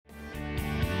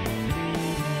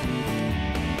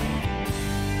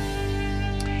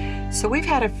So we've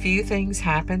had a few things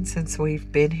happen since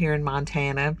we've been here in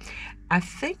Montana. I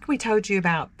think we told you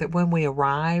about that when we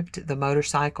arrived, the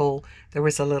motorcycle, there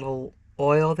was a little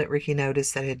oil that Ricky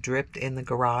noticed that had dripped in the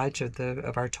garage of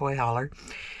our toy hauler.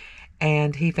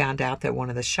 And he found out that one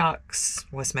of the shocks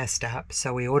was messed up.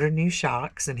 So we ordered new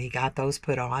shocks and he got those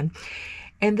put on.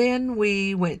 And then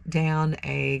we went down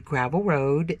a gravel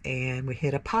road and we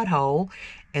hit a pothole.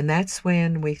 And that's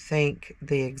when we think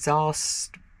the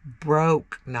exhaust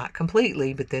broke, not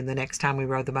completely, but then the next time we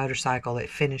rode the motorcycle, it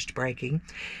finished breaking.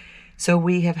 So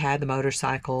we have had the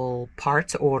motorcycle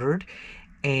parts ordered.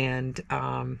 And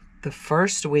the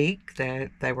first week that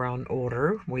they were on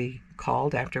order, we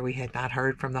called after we had not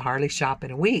heard from the Harley shop in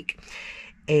a week.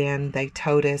 And they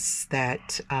told us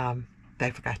that they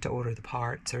forgot to order the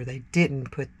parts, or they didn't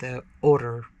put the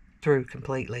order through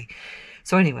completely.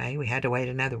 So anyway, we had to wait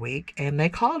another week. And they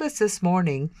called us this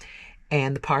morning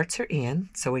and the parts are in.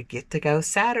 So we get to go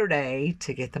Saturday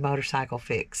to get the motorcycle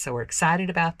fixed. So we're excited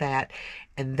about that.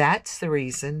 And that's the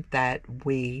reason that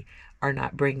we are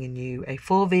not bringing you a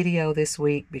full video this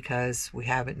week, because we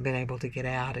haven't been able to get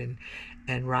out and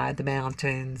ride the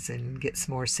mountains and get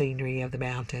some more scenery of the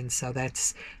mountains. So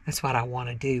that's what I want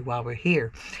to do while we're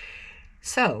here.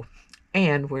 So,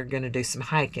 and we're going to do some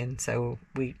hiking. So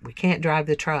we can't drive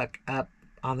the truck up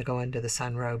on the going to the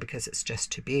Sun Road because it's just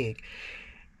too big.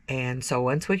 And so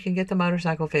once we can get the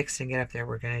motorcycle fixed and get up there,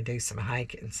 we're going to do some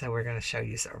hiking. So we're going to show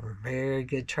you some very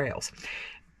good trails.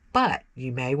 But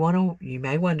you may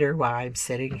wonder why I'm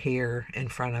sitting here in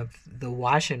front of the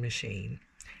washing machine.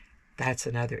 That's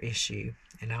another issue,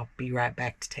 and I'll be right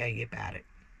back to tell you about it.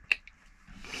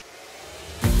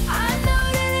 I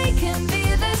know that it can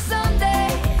be there someday.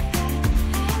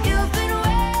 You've been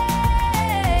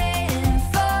waiting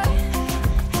for.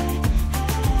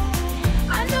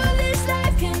 I know this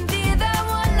life can be that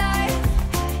one life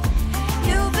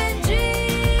you've been dreaming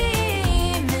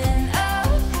of.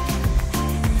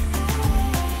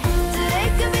 Today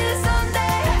could be the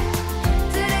someday.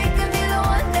 Today could be the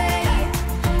one day.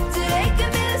 Today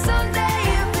could be the someday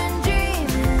you've been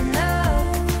dreaming of.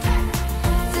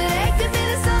 Today could be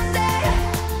the someday.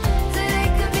 Today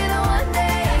could be the one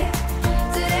day.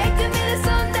 Today could be the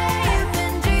someday you've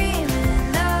been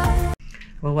dreaming of.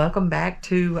 Well, welcome back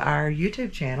to our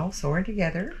YouTube channel, Soaring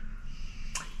Together.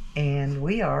 And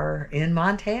we are in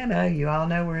Montana. You all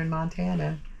know we're in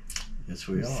Montana. Yes,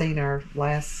 we You've are. seen our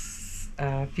last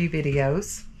few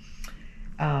videos.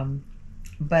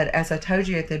 But as I told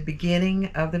you at the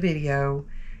beginning of the video,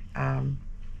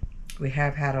 we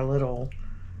have had a little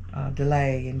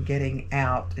delay in getting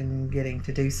out and getting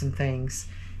to do some things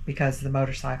because the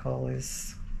motorcycle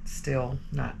is still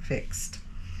not fixed.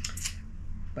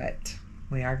 But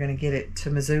we are going to get it to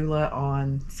Missoula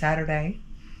on Saturday.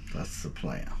 That's the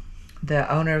plan. The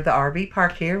owner of the RV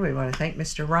park here, we want to thank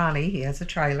Mr. Ronnie. He has a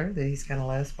trailer that he's going to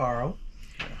let us borrow.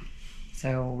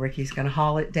 So Ricky's going to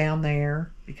haul it down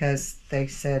there because they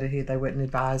said they wouldn't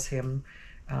advise him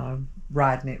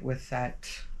riding it with that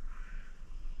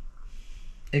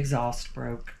exhaust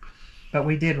broke. But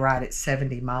we did ride it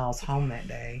 70 miles home that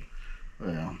day.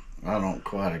 Well, I don't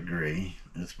quite agree.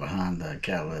 It's behind the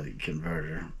catalytic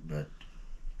converter, but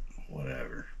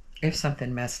whatever. If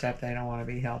something messed up, they don't want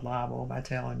to be held liable by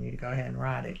telling you to go ahead and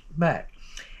ride it. But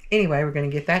anyway, we're going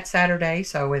to get that Saturday.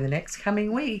 So in the next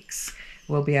coming weeks,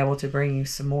 we'll be able to bring you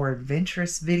some more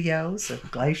adventurous videos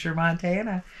of Glacier,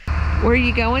 Montana. Where are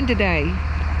you going today?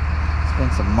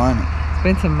 Spend some money.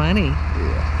 Spend some money.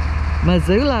 Yeah.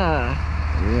 Missoula.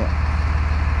 Yeah.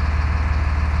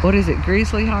 What is it?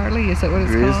 Grizzly Harley? Is that what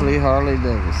it's called? Grizzly Harley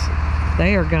Davidson.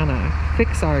 They are going to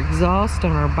fix our exhaust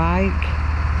on our bike.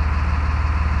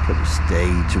 Put a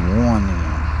stage 1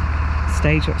 in.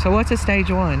 Stage. So what's a stage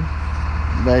 1?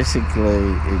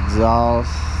 Basically,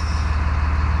 exhaust,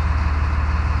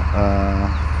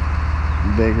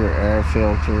 bigger air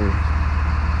filter,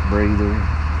 breather,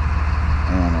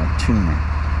 and a tuner.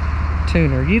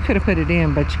 Tuner. You could have put it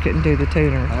in, but you couldn't do the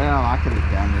tuner. Well, I could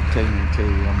have done the tuner too.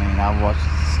 I mean, I watched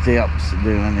Steps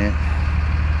doing it.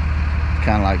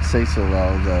 Kind of like Cecil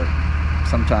though, that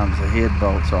sometimes the head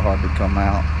bolts are hard to come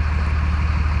out.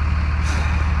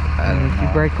 I don't If you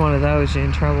know. break one of those, you're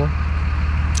in trouble.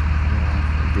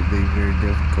 Yeah, it could be very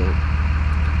difficult.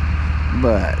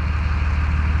 But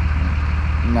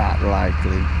not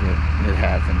likely it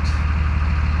happens.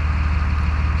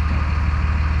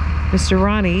 Mr.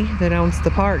 Ronnie, that owns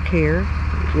the park here,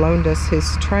 loaned us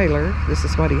his trailer. This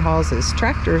is what he hauls his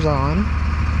tractors on.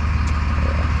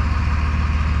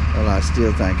 Well, I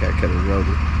still think I could have rode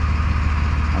it.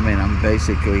 I mean, I'm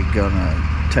basically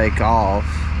gonna take off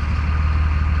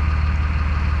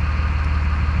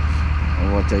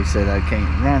what they said, I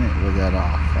can't run it with that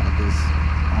off. I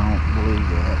don't believe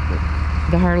that. But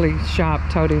The Harley shop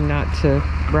told him not to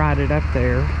ride it up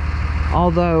there.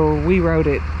 Although we rode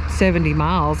it 70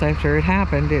 miles after it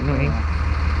happened, didn't we?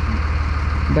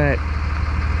 But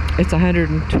it's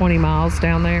 120 miles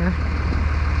down there,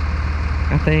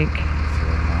 I think.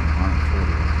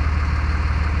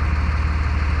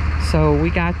 So we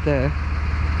got the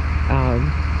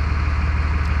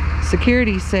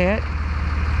security set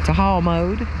to haul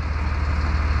mode. I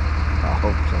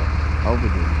hope so. Hope it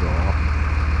didn't go off.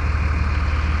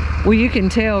 Well, you can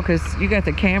tell because you got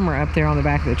the camera up there on the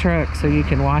back of the truck, so you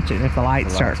can watch it if the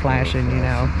lights start flashing, you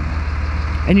know.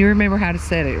 And you remember how to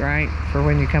set it, right? For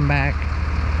when you come back.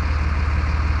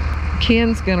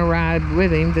 Ken's gonna ride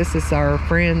with him. This is our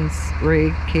friends,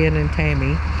 Rick, Ken, and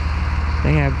Tammy.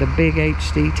 They have the big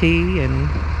HDT and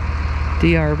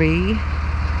DRV.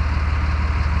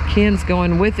 Ken's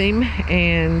going with him,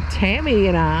 and Tammy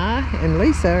and I and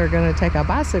Lisa are gonna take a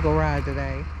bicycle ride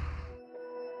today.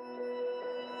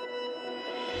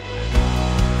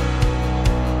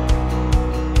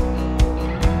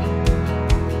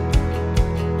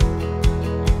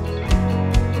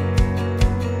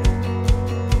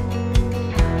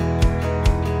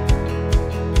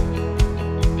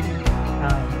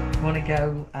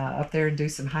 Go up there and do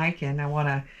some hiking. I want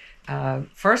to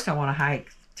first I want to hike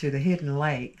to the hidden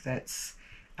lake that's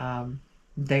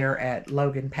there at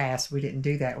Logan Pass. We didn't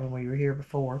do that when we were here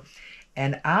before.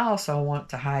 And I also want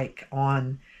to hike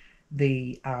on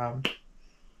the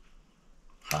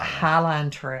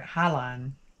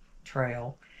Highline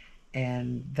Trail,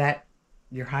 and that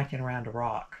you're hiking around a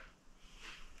rock,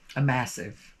 a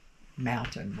massive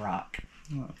mountain rock.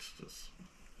 Oh, it's just,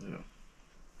 yeah.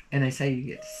 And they say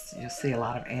you'll see a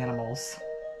lot of animals.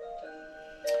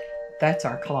 That's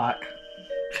our clock.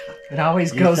 It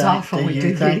always goes off when we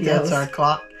do videos. That's our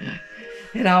clock?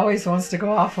 It always wants to go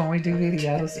off when we do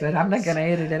videos, but I'm not going to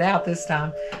edit it out this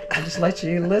time. I'll just let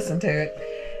you listen to it.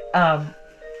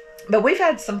 But we've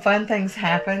had some fun things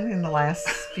happen in the last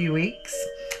few weeks.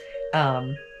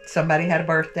 Somebody had a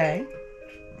birthday.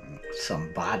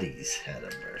 Somebody's had a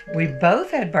birthday. We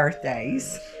both had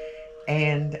birthdays.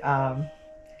 And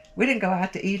we didn't go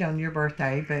out to eat on your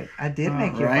birthday, but I did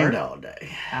make you rained all day.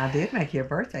 I did make you a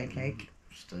birthday cake.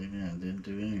 Stayed in, didn't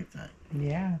do anything.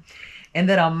 Yeah. And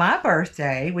then on my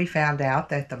birthday, we found out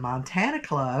that the Montana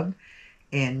Club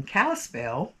in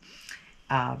Kalispell,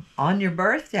 on your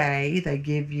birthday, they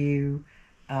give you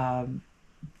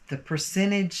the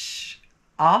percentage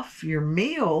off your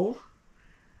meal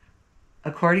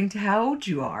according to how old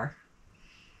you are.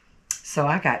 So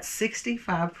I got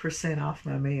 65% off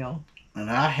my meal. And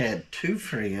I had two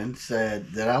friends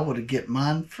said that I would have get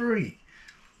mine free.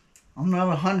 I'm not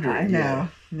 100 I know. yet.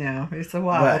 No, it's a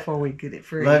while before we get it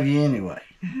free. Love you anyway.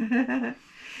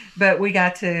 But we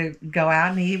got to go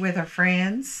out and eat with our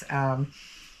friends,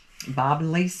 Bob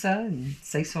and Lisa, and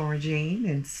Cecil and Regine,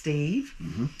 and Steve.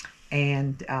 Mm-hmm.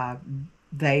 And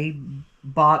they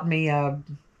bought me a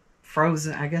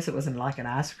frozen, I guess it was like an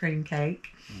ice cream cake.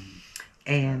 Mm-hmm.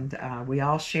 And we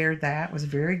all shared that. It was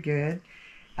very good.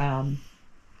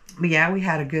 But yeah, we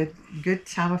had a good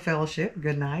time of fellowship,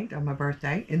 good night on my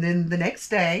birthday. And then the next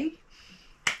day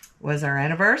was our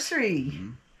anniversary. Mm-hmm.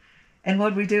 And what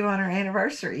did we do on our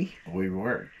anniversary? We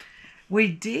worked. We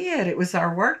did. It was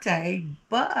our work day,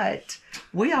 but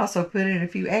we also put in a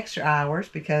few extra hours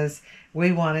because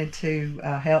we wanted to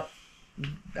help.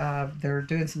 They're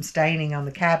doing some staining on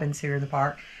the cabins here in the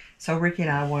park. So Ricky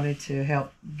and I wanted to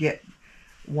help get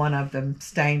one of them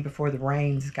stained before the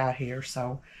rains got here.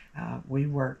 So we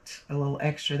worked a little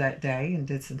extra that day and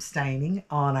did some staining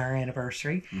on our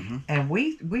anniversary. Mm-hmm. And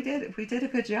we did a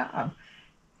good job.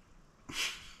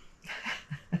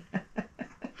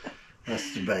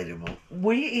 That's debatable.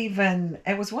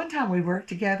 It was one time we worked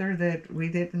together that we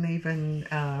didn't even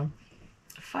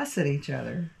fuss at each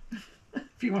other,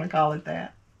 if you want to call it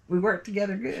that. We worked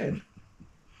together good.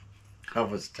 I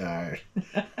was tired.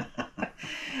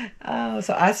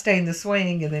 So I stained the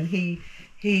swing, and then he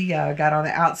got on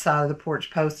the outside of the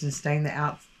porch post and stained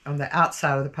on the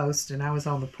outside of the post, and I was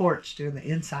on the porch doing the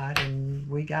inside, and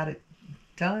we got it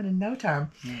done in no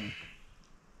time. Mm.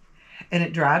 And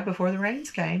it dried before the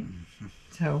rains came. Mm-hmm.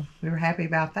 So we were happy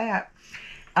about that.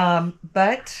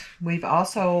 But we've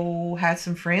also had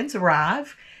some friends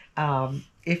arrive.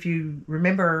 If you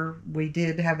remember, we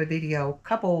did have a video a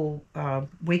couple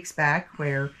weeks back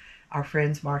where our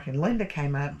friends Mark and Linda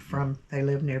came up from, they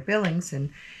live near Billings, and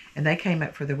they came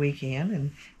up for the weekend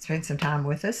and spent some time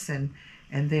with us. And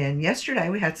then yesterday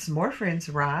we had some more friends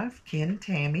arrive, Ken and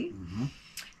Tammy. Mm-hmm.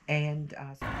 And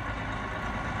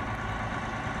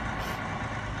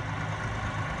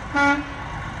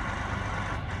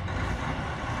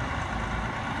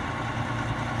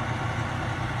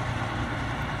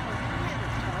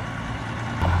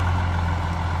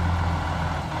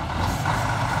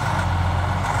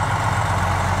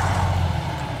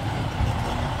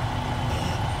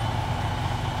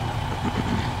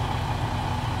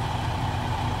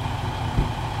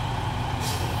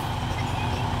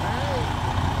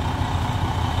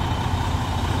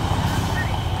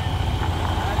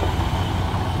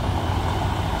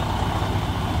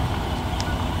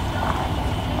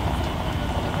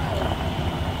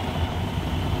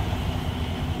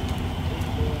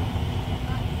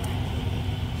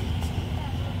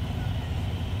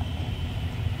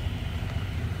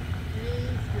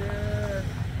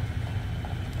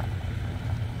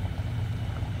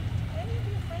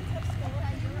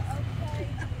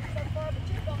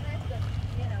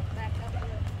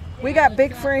We got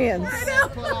big friends.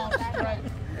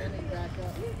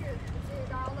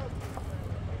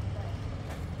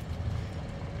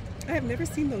 I have never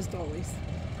seen those dollies.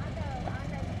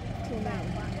 Till now.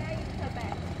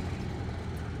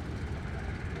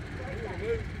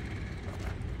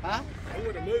 Huh? I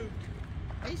would have moved.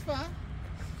 He's fine.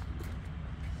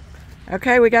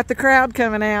 Okay, we got the crowd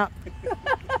coming out.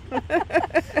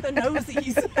 The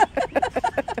nosies.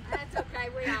 That's okay,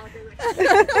 we all do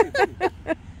it.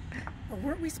 Oh,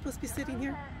 weren't we supposed to be sitting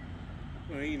here?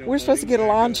 Well, ain't no We're supposed to get a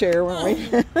lawn chair, weren't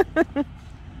we?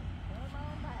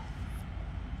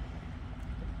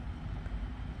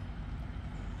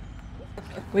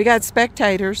 We got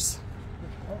spectators.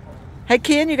 Hey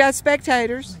Ken, you got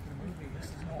spectators?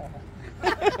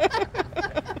 The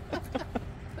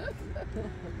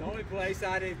only place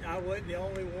I wasn't the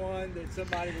only one that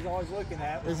somebody was always looking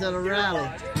at. Is that a rally?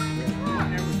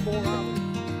 There was 4 of them.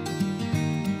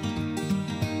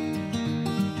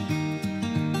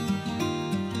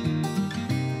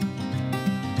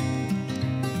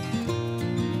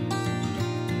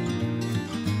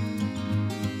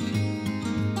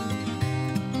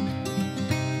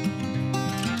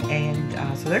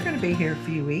 And so they're going to be here a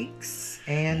few weeks.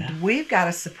 And we've got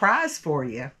a surprise for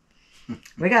you.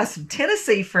 We got some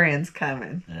Tennessee friends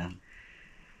coming. Yeah.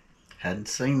 Hadn't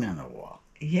seen in a while.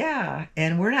 Yeah.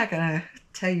 And we're not going to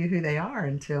tell you who they are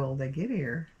until they get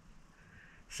here.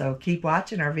 So keep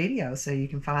watching our video so you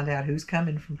can find out who's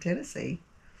coming from Tennessee.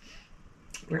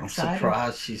 We're I'm excited.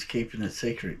 surprised she's keeping a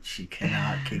secret. She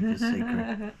cannot keep a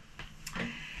secret.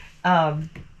 And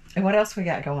what else we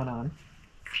got going on?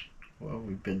 Well,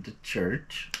 we've been to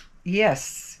church.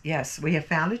 Yes, we have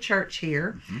found a church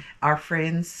here. Mm-hmm. Our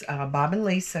friends Bob and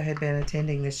Lisa had been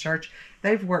attending this church.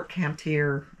 They've work camped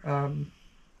here.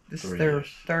 This is 3 their years.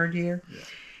 3rd year, Yeah.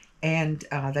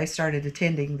 and they started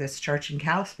attending this church in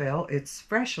Kalispell. It's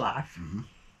Fresh Life, Mhm.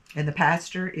 and the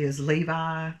pastor is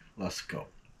Levi. Let's go.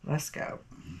 Let's go.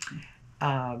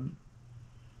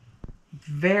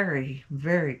 Very,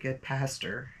 very good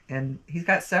pastor, and he's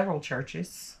got several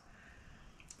churches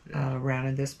around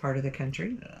in this part of the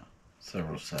country. Yeah.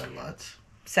 Several satellites.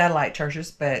 Satellite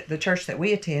churches, but the church that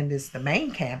we attend is the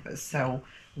main campus, so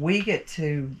we get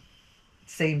to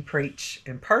see him preach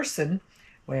in person,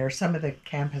 where some of the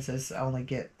campuses only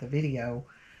get the video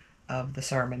of the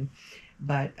sermon.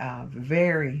 But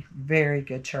very, very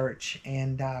good church,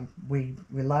 and we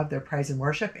love their praise and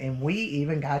worship, and we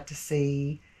even got to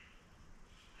see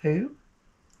who?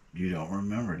 You don't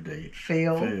remember, do you?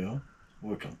 Phil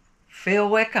Wickham. Phil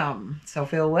Wickham. So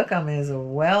Phil Wickham is a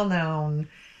well-known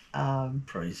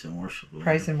Praise and worship leader.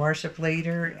 praise and worship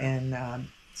leader and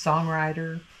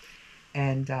songwriter,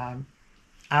 and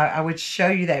I would show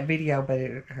you that video, but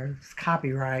it's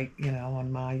copyright,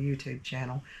 on my YouTube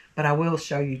channel. But I will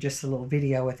show you just a little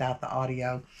video without the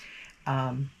audio.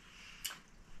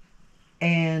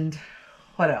 And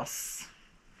what else?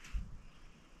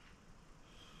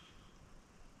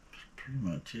 Pretty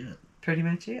much it. Pretty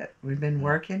much it. We've been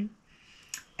working.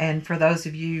 And for those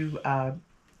of you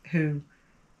who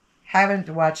haven't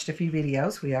watched a few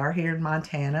videos, we are here in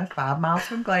Montana, 5 miles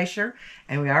from Glacier,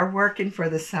 and we are working for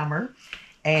the summer.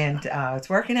 And it's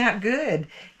working out good.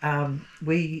 I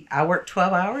work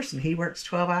 12 hours and he works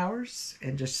 12 hours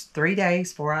and just 3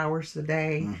 days, 4 hours a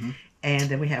day. Mhm. And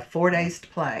then we have 4 days to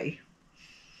play.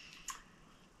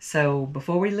 So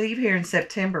before we leave here in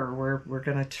September, we're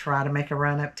going to try to make a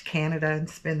run up to Canada and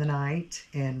spend the night,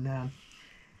 and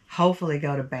hopefully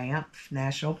go to Banff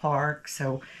National Park.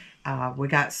 So we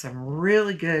got some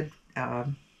really good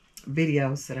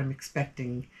videos that I'm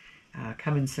expecting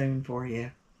coming soon for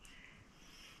you.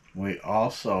 We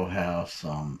also have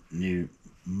some new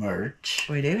merch.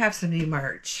 We do have some new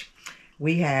merch.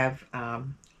 We have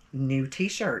new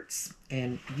t-shirts,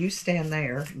 and you stand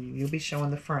there. You'll be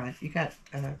showing the front. You got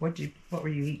what were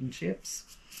you eating?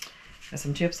 Chips? Got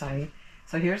some chips on you.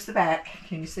 So here's the back.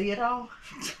 Can you see it all?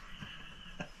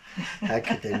 How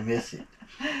could they miss it?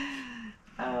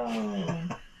 Oh.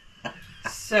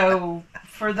 So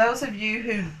for those of you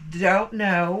who don't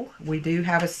know, we do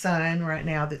have a son right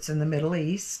now that's in the Middle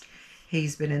East.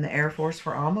 He's been in the Air Force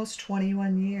for almost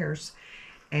 21 years,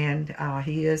 and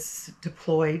he is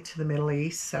deployed to the Middle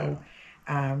East. So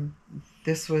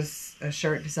this was a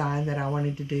shirt design that I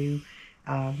wanted to do.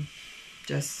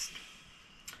 Just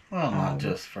Well, not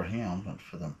just for him, but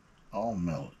for the all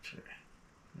military.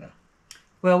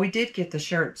 well, we did get the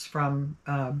shirts from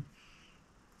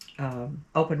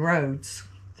Open Roads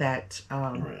that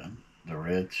The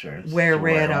red shirts. wear to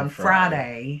red on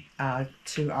Friday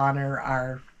to honor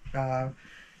our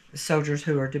soldiers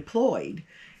who are deployed.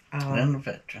 And the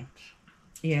veterans.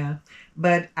 Yeah,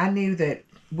 but I knew that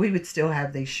we would still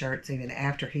have these shirts even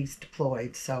after he's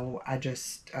deployed, so I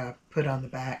just put on the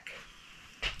back,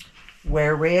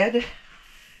 wear red,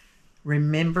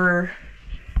 remember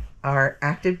our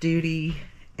active duty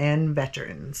and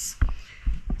veterans.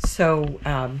 So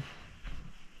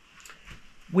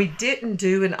we didn't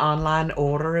do an online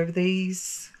order of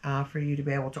these for you to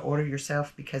be able to order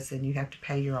yourself, because then you have to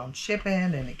pay your own shipping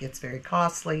and it gets very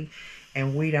costly,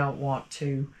 and we don't want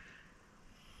to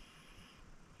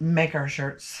make our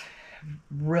shirts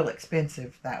real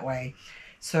expensive that way.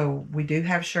 So we do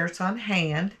have shirts on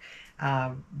hand.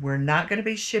 We're not going to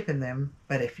be shipping them,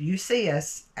 but if you see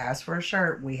us, ask for a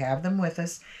shirt. We have them with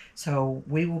us. So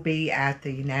we will be at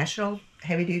the National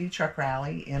Heavy Duty Truck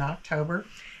Rally in October,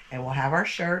 and we'll have our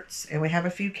shirts, and we have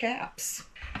a few caps.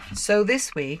 So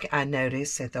this week I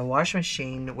noticed that the washing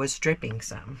machine was dripping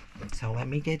some. So let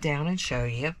me get down and show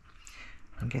you.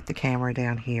 I'll get the camera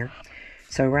down here.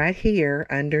 So right here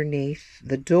underneath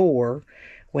the door,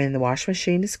 when the washing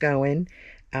machine is going,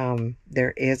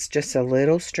 there is just a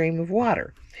little stream of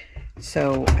water.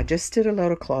 So I just did a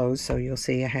load of clothes, so you'll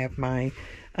see I have my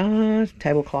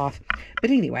tablecloth. But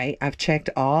anyway, I've checked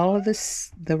all of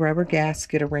the rubber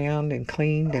gasket around and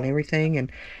cleaned and everything, and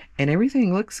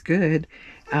everything looks good.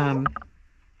 I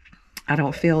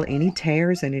don't feel any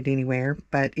tears in it anywhere,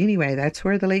 but anyway, that's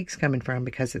where the leak's coming from,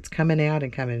 because it's coming out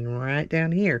and coming right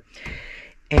down here.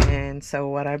 And so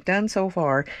what I've done so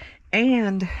far,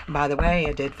 and by the way,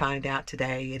 I did find out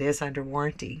today it is under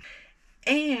warranty.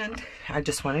 And I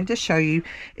just wanted to show you,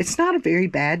 it's not a very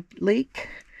bad leak,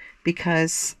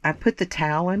 because I put the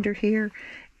towel under here,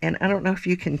 and I don't know if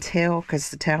you can tell because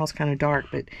the towel's kind of dark,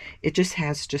 but it just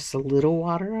has just a little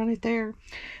water on it there.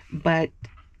 But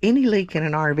any leak in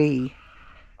an RV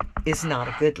is not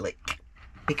a good leak,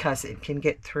 because it can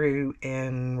get through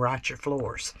and rot your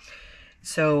floors.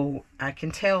 So I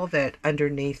can tell that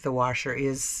underneath the washer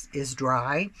is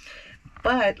dry,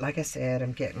 but like I said,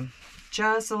 I'm getting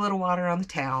just a little water on the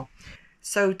towel.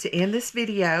 So to end this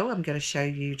video, I'm going to show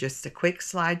you just a quick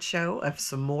slideshow of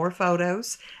some more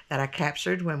photos that I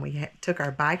captured when we took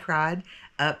our bike ride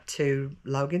up to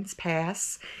Logan's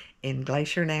Pass in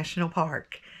Glacier National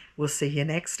Park. We'll see you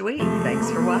next week.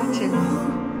 Thanks for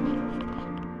watching.